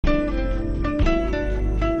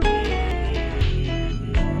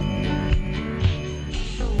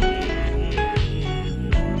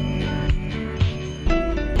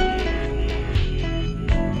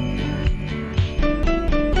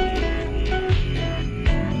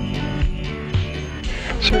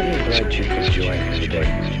glad you could join me today.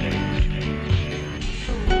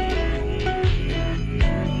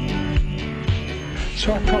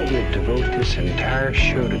 So I thought we'd devote this entire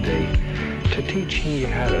show today to teaching you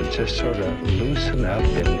how to just sort of loosen up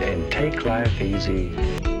and take life easy.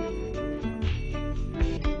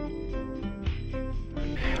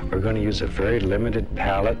 We're going to use a very limited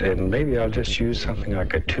palette, and maybe I'll just use something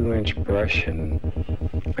like a 2-inch brush and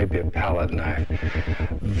maybe a palette knife.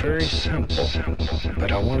 Very simple,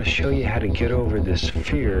 but I want to show you how to get over this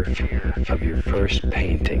fear of your first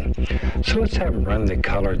painting. So let's have them run the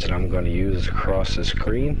colors that I'm going to use across the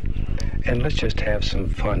screen, and let's just have some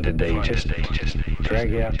fun today. Just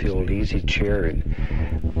drag out the old easy chair and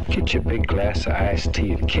get you a big glass of iced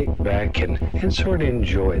tea and kick back and sort of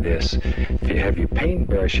enjoy this. If you have your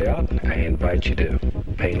paintbrush out, I invite you to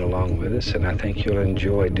paint along with us, and I think you'll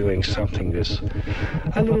enjoy doing something that's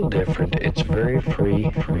a little different. It's very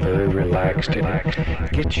free, very relaxed, and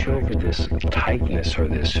it gets you over this tightness or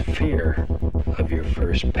this fear of your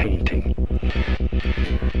first painting.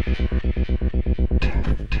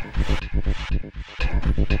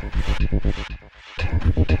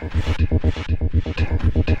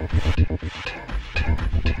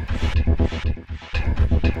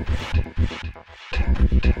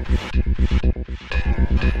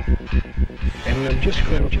 And I'm just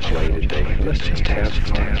going to play today. Let's just have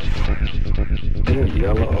fun. A little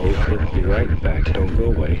yellow ochre, be right back, don't go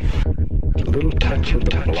away. A little touch of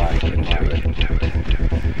the black into it.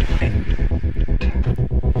 And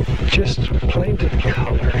just play with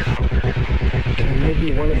color. And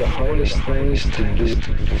maybe one of the hardest things to do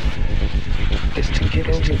is to get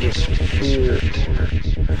over this fear.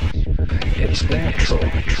 It's natural.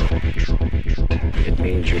 It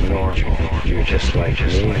means you're normal. You're just like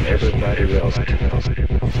me and everybody else.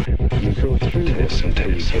 You go through this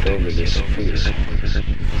until you get over this fear.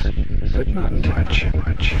 But not much.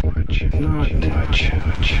 Not much.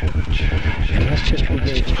 And let's just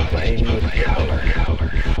begin playing with color.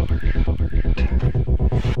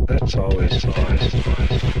 That's always fun.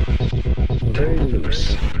 Very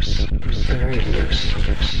loose. Very loose.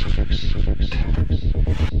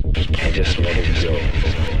 And just let it go.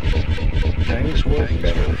 Things work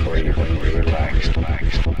better for you when you're relaxed.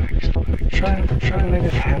 Try to let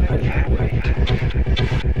it happen that way.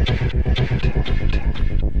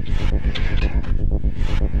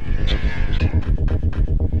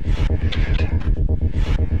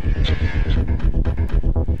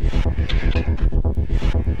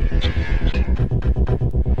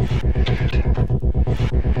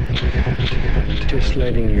 Just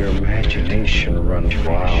letting your imagination run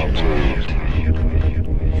wild.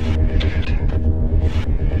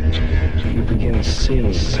 You begin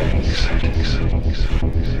seeing things.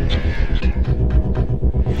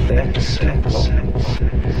 That's it.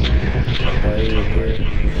 Play here.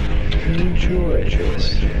 Enjoy this.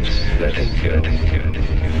 Let it go.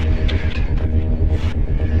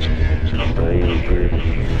 Play here.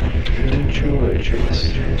 Enjoy this.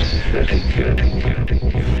 Let it go.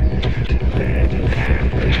 Let it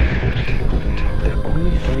happen. The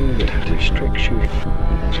only thing that restricts you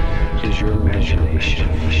is your imagination.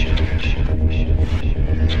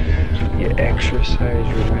 You exercise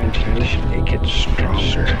your imagination, it gets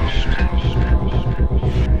stronger.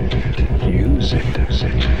 Use it.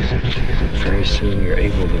 Very soon you're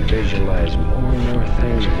able to visualize more and more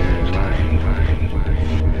things in your mind.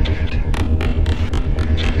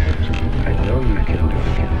 I know you can do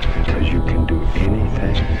it, because you can do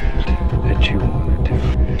anything that you want to do,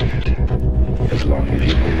 as long as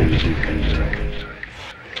you believe you can do it.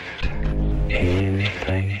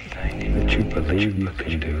 Anything that you believe you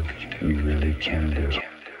can do, you really can do.